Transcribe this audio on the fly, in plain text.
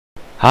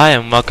Hi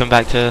and welcome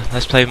back to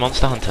Let's Play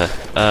Monster Hunter.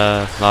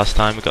 Last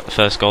time we got the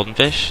first golden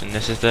fish and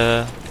this is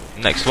the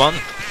next one.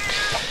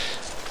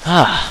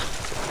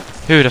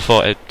 Who would have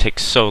thought it'd take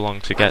so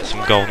long to get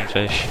some golden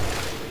fish?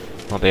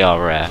 Well, they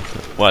are rare,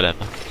 but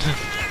whatever.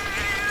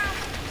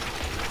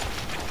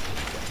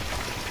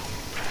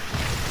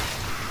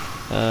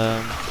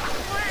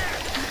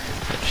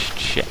 Let's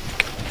check.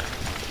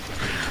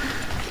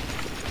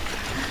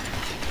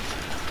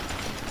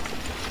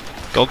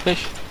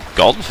 Goldfish?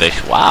 Golden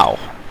fish, wow!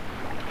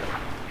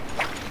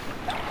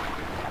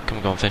 Come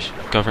on, golden fish.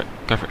 Go for it.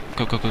 Go for it.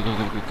 Go, go, go, go,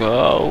 go, go,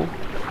 go.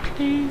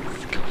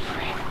 Please, go for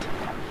it.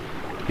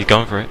 He's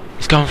going for it.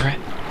 He's going for it.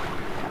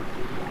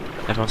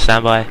 Everyone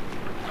stand by.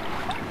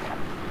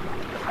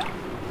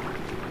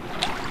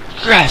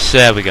 Yes,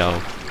 there we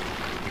go.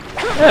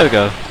 There we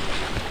go.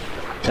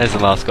 There's the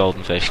last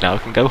golden fish. Now we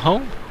can go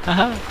home.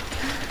 Haha.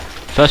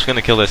 First we're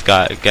going to kill this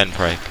guy again,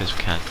 prey, because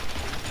we can.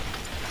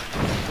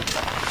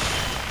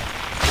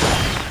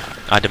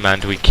 I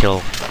demand we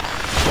kill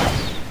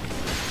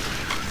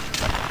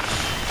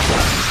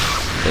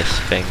this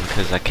thing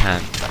because I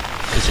can,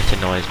 because it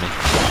annoys me.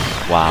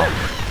 Wow.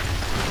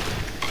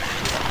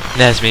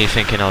 There's me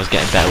thinking I was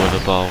getting better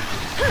with a bow,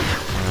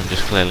 and I'm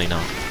just clearly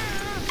not.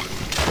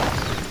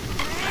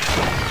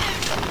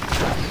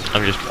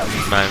 I'm just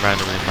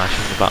randomly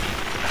mashing the button.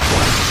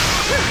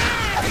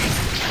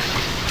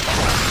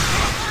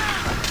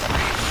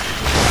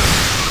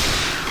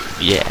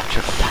 Yeah,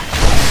 triple tap.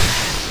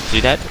 Is he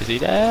dead? Is he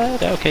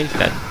dead? Okay, he's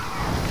dead.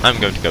 I'm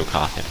going to go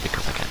cart him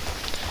because I can.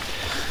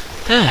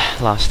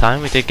 Last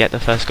time we did get the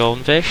first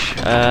golden fish,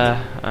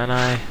 and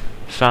I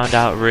found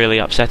out really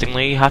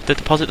upsettingly you have to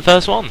deposit the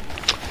first one.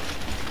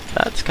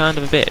 That's kind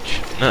of a bitch.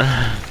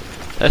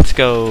 Let's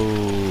go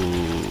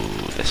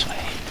this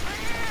way.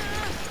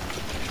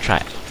 Try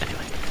it,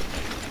 anyway.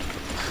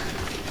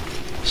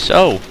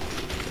 So,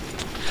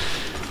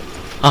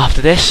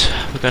 after this,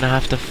 we're going to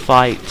have to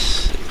fight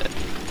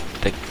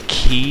the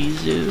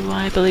khezu,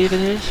 I believe it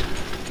is.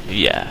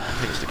 Yeah, I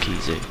think it's the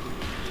khezu.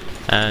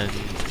 And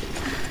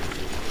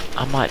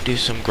I might do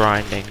some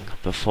grinding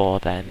before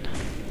then.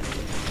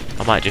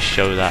 I might just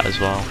show that as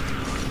well.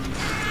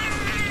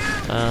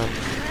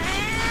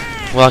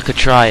 Well, I could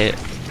try it.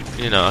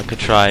 You know, I could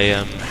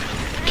try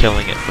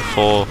killing it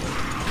before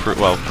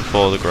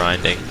the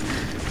grinding.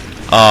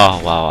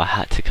 Oh wow, I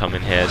had to come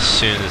in here as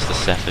soon as the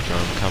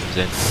cephadrome comes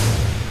in.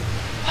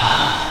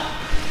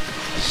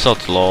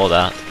 Sod's law,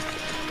 that.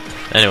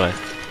 Anyway,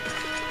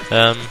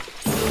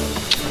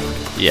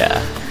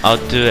 yeah,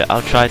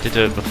 I'll try to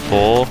do it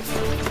before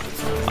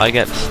I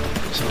get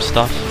some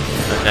stuff,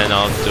 and then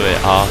I'll do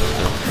it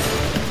after.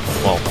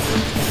 Well,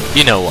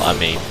 you know what I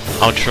mean.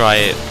 I'll try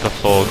it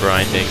before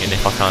grinding, and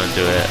if I can't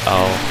do it,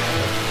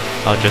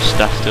 I'll just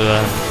have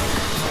to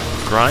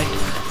grind.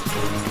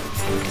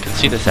 You can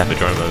see the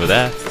cephadrome over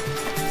there.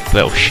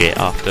 Little shit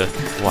after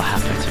what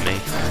happened to me.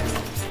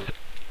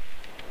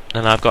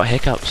 And I've got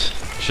hiccups.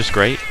 It's just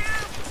great.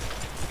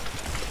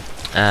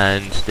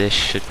 And this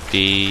should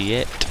be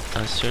it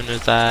as soon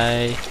as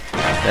I...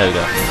 There we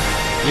go.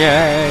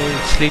 Yay!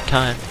 Sleep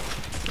time.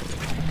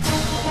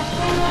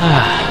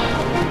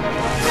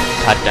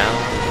 Pad down.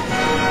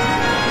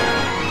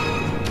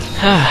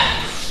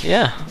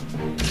 Yeah.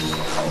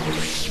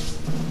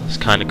 That's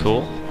kinda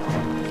cool.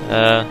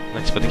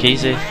 Let's put the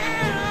khezu.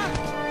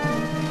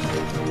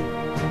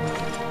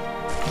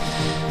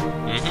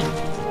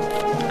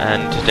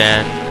 And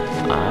then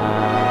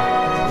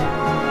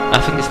I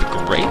think it's the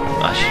grape.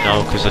 Actually,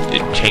 no, because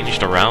it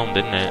changed around,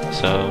 didn't it?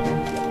 So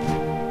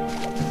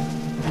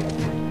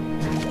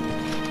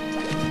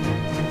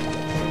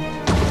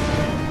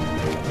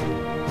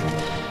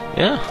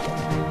yeah.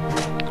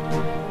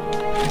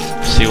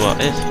 See what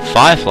it is.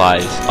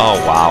 Fireflies. Oh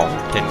wow.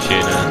 Pin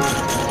tuna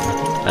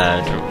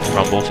and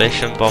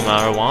rumblefish and bomb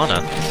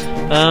marijuana.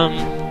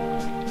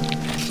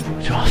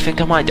 I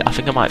think I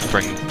might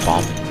bring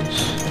bombs.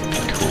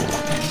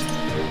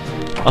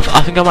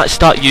 I think I might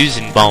start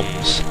using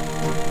bombs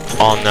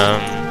on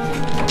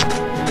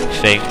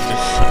things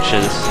such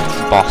as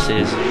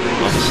bosses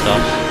and other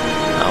stuff.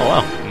 Oh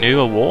well, new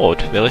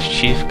award, Village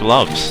Chief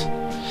Gloves.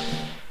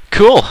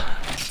 Cool.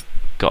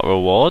 Got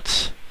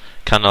rewards,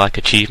 kind of like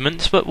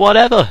achievements, but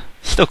whatever.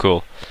 Still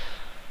cool.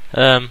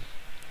 Let's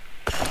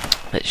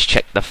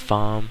check the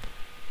farm.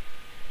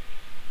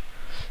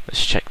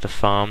 Let's check the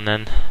farm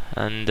then,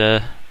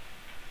 and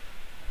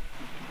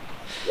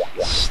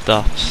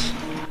stuffs.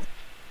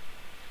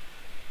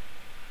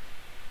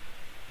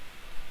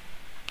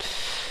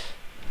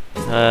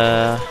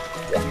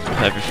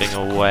 Put everything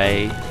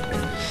away,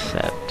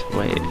 except,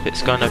 wait, if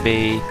it's gonna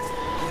be,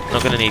 I'm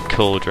not gonna need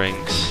cool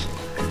drinks,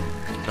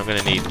 I'm not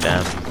gonna need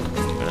them,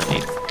 I'm gonna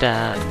need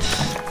that,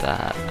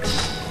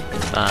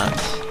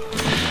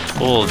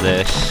 all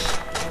this.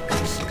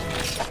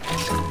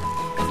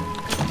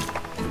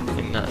 I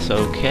think that's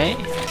okay.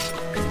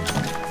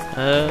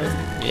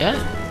 Yeah,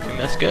 I think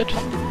that's good.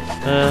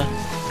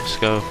 Let's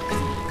go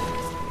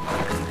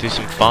do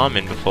some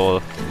farming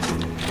before.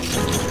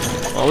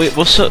 Well,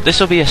 this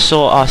will be a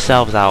sort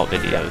ourselves out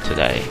video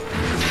today.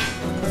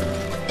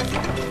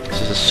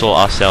 to sort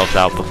ourselves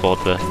out before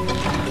the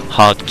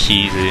hard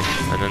khezu,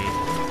 and then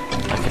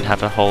I can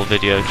have a whole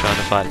video trying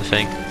to fight the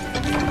thing.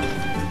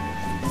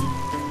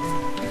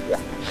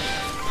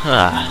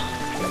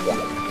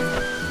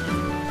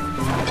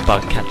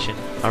 Bug catching.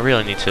 I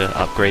really need to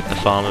upgrade the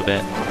farm a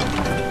bit.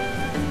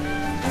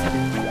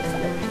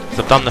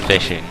 So I've done the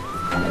fishing.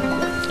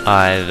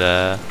 I've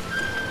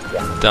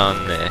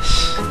done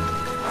this.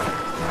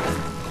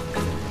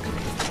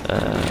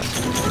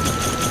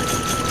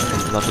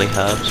 Lovely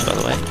herbs, by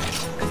the way.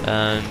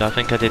 And I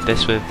think I did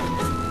this with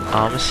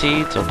armor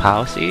seeds or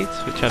power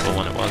seeds, whichever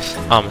one it was.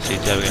 Armor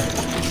seeds, there we go.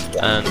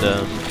 And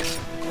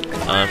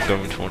I'm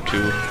going to want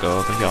to go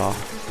over here.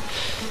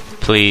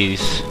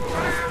 Please.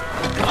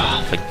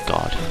 Oh, thank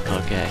God.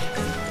 Okay.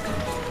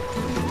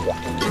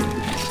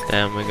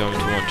 Then we're going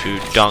to want to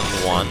dung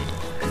one.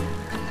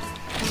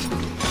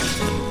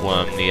 And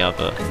worm the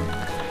other.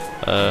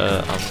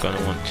 I'm going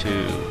to want to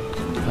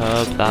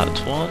herb that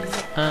one.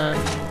 And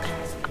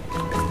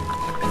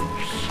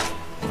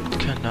what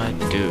can I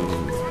do?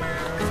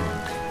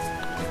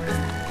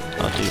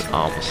 I'll do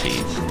armor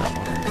seeds in that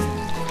one.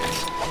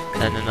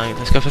 And then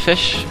let's go for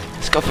fish.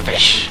 Let's go for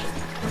fish.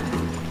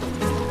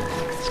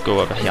 Let's go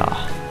over here.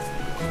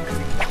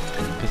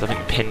 Because I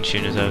think pin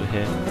tuner's over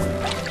here.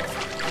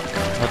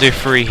 I'll do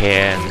 3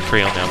 here and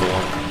 3 on the other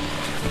one.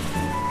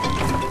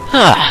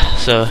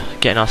 So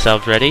getting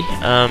ourselves ready.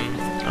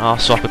 I'll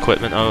swap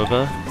equipment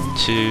over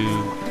to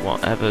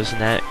whatever's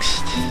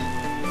next.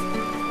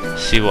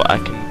 See what I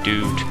can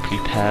do to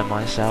prepare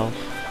myself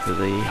for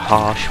the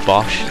harsh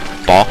boss.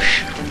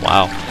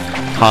 Wow,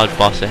 hard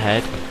boss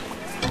ahead.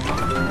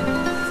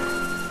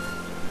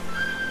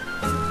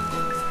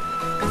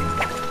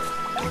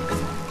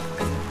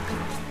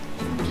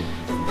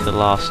 The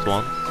last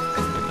one. I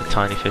think the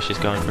tiny fish is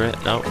going for it.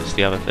 No, it's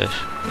the other fish.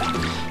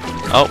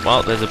 Oh well,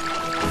 I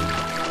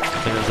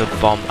think there's a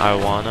bomb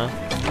arowana.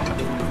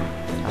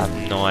 I have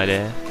no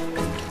idea.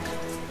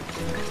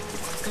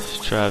 Let's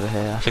try over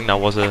here. I think that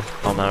was a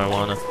bomb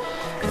arowana.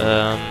 I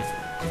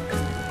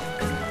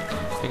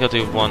think I'll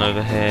do one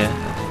over here.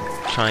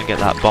 Try and get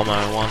that bomb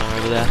arowana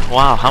over there.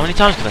 Wow, how many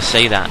times can I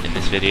say that in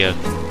this video?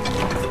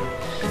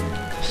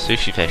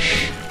 Sushi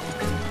fish.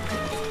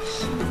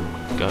 Let's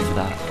go for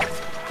that.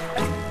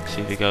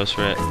 See if he goes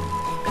for it.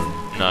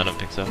 No, I don't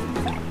think so.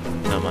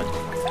 Never mind.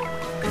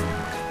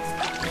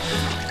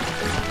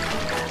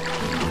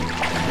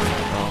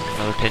 Oh,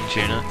 another pin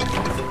tuner.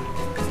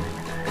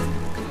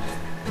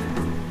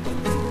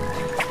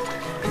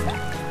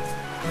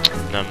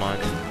 Never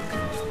mind.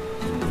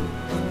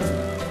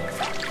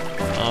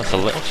 Oh, it's a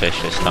little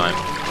fish this time.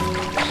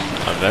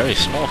 A very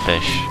small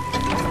fish.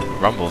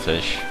 Rumble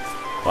fish.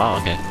 Wow,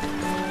 okay.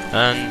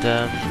 And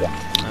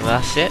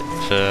that's it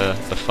for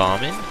the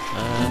farming.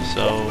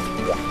 So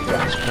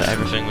let's put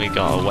everything we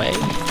got away,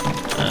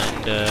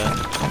 and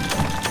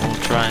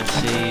we'll try and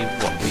see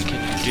what we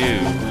can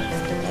do.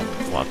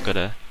 What I've got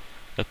to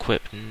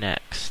equip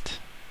next.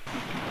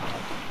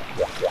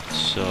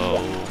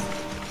 So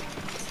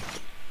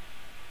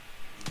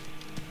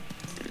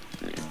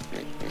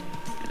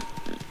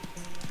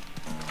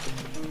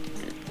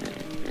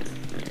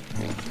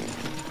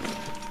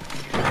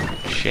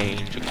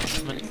change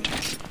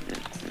equipment,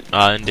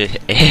 and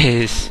it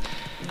is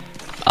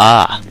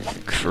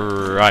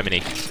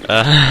criminy.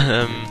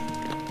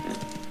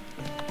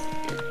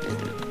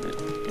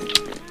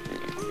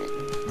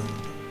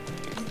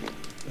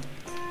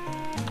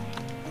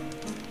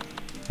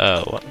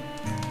 What?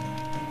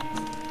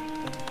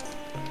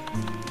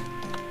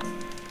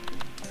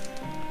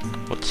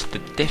 What's the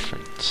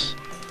difference?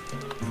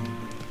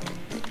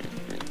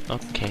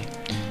 Okay.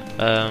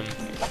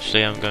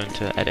 Actually, I'm going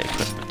to edit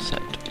equipment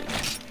set.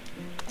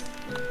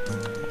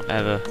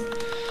 Whatever.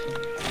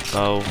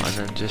 Go and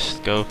then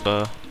just go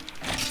for.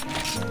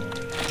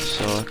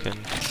 So I can.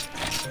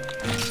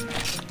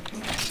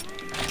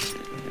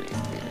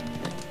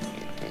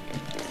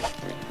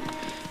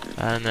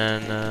 And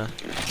then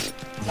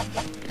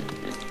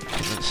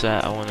equipment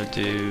set. I want to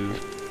do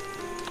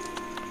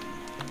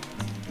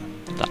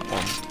that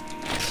one.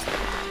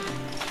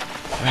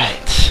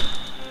 Right.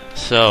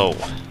 So,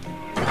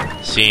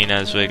 seeing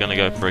as we're gonna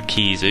go for a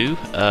khezu,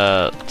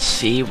 let's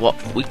see what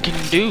we can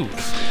do.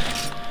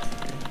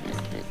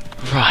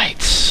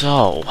 Right.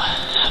 So,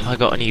 have I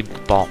got any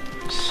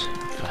bombs?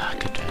 I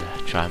could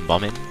try and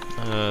bomb him.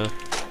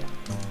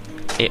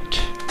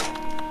 It.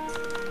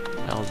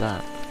 How's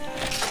that?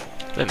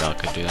 I don't know I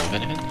could do that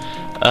with anything.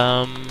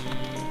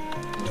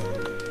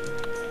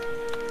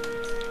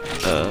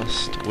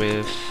 First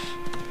with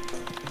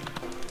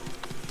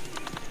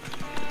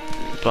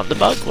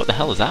Thunderbug? What the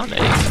hell is that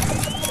name?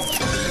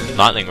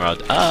 Lightning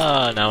Rod.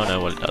 Ah, now I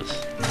know what it does.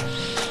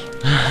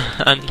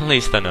 And at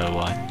least I know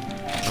why.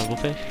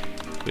 Rumblefish?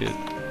 With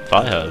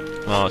fire herb.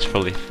 Well, it's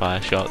probably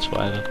fire shots,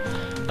 whatever.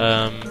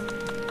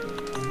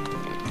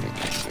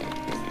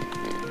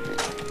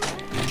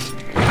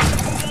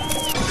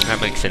 That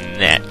makes a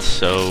net,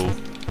 so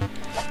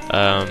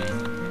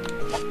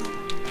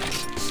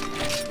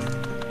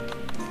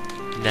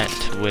net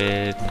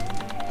with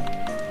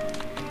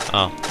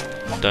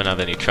don't have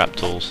any trap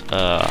tools.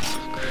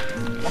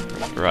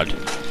 Crud.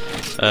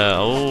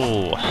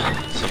 Oh,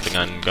 something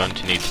I'm going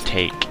to need to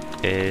take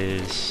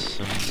is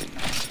some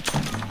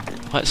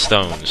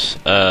whetstones.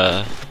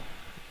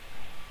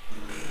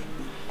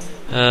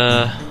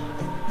 Let's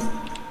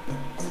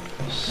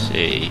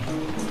see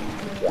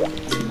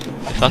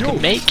if I can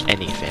make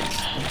anything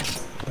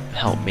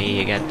help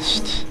me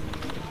against.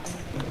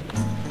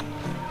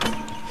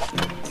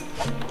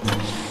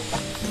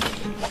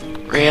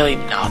 Really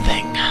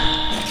nothing.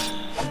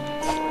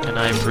 Can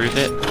I improve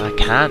it? I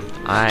can.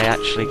 I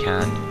actually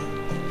can.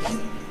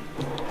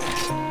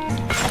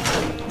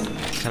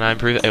 Can I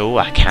improve it? Oh,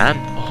 I can.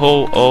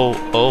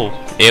 Oh.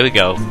 Here we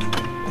go.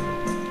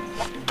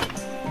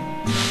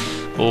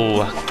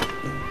 Oh.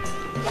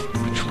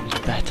 Which one's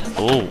better?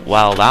 Oh,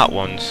 wow, that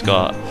one's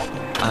got...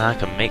 I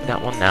can make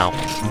that one now.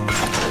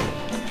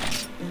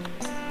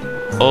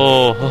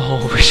 Oh,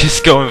 we're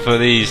just going for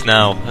these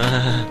now.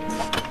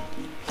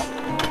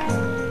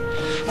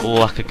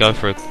 Oh, I could go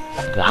for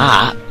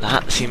that.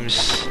 That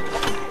seems...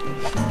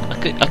 I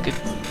could...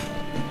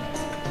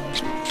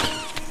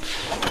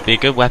 be a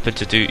good weapon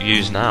to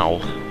use now.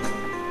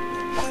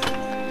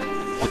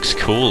 Looks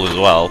cool as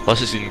well.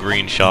 Plus it's in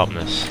green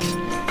sharpness.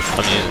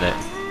 I'm using it.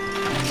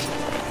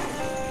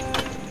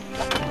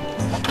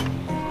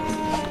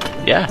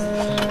 Yeah.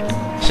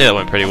 See, that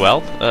went pretty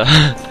well.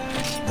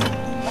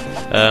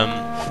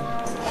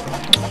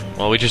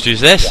 Well, we just use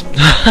this.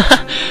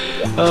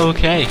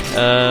 Okay.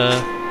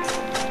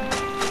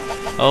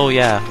 Oh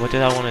yeah. What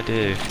did I want to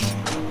do?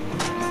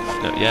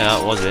 No, yeah,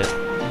 that was it.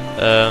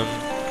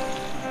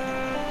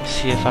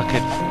 See if I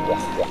could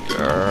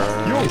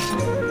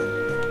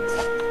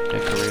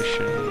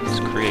decorations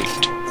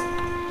create.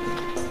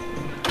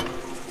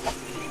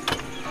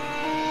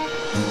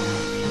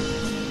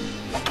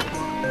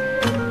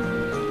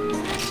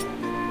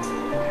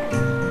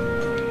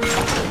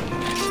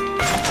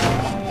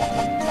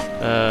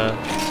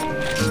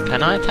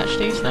 Can I attach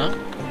these now?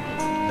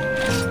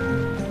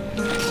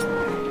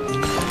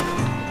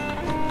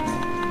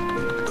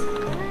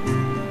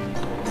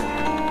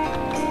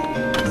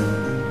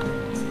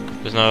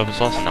 There's no open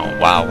source in that one.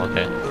 Wow,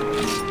 okay.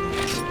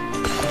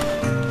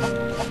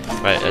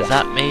 Right, has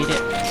that made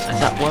it? Has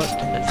that worked?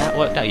 Has that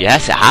worked out?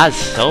 Yes, it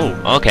has! Oh,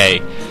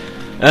 okay.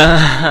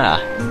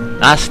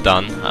 That's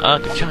done. I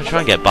could try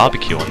and get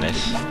barbecue on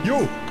this.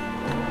 Yo!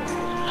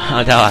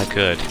 I doubt I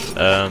could.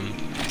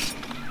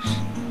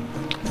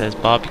 There's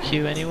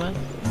barbecue anywhere?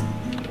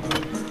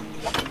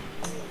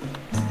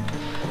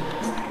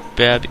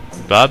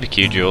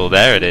 Barbecue jewel,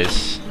 there it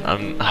is.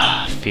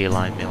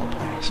 Feline meal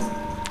pies.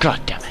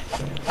 God damn it.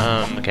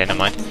 Okay, never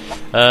mind.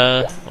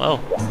 Well,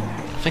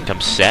 I think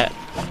I'm set.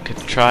 I could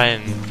try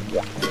and...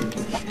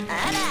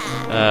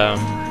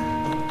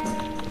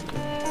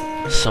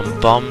 some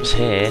bombs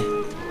here.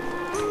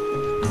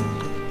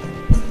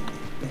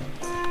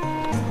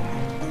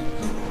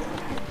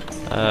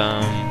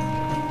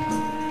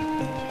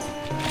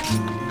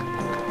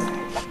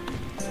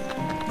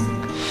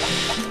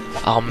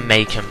 I'll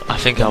make him. I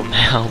think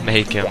I'll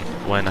make him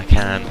when I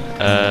can.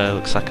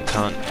 Looks like I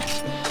can't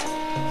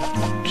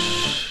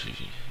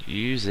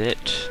use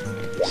it.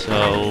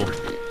 So,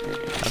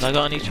 have I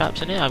got any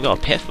traps in here? I've got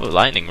a pitfall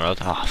lightning rod.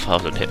 Oh, I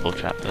thought it was a pitfall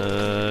trap.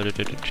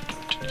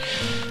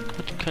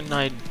 What can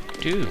I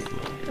do?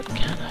 What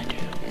can I do?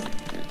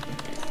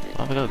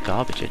 Oh, I've got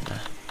garbage in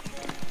there.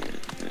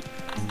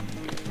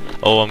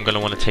 Oh, I'm gonna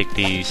want to take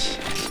these.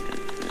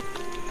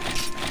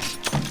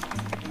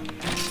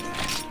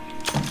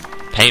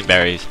 Paint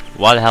berries.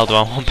 Why the hell do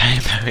I want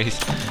paint berries?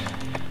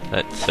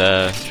 Let's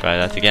try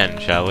that again,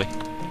 shall we?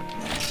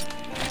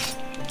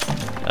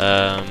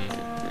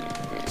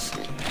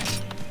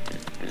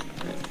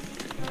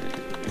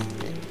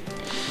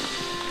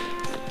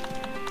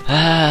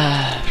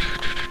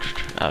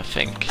 I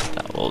think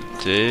that will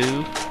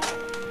do.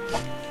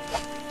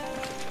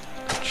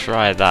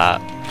 Try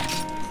that.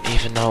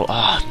 Even though,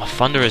 my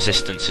thunder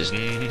resistance is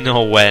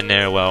nowhere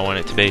near where I want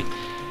it to be.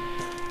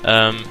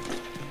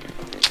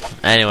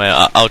 Anyway,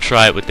 I'll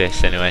try it with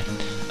this anyway.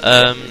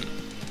 I'm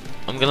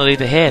gonna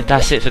leave it here.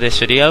 That's it for this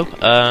video.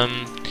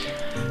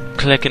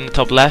 Click in the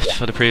top left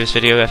for the previous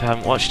video if you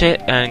haven't watched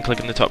it, and click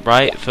in the top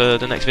right for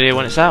the next video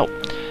when it's out.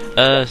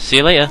 See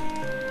you later.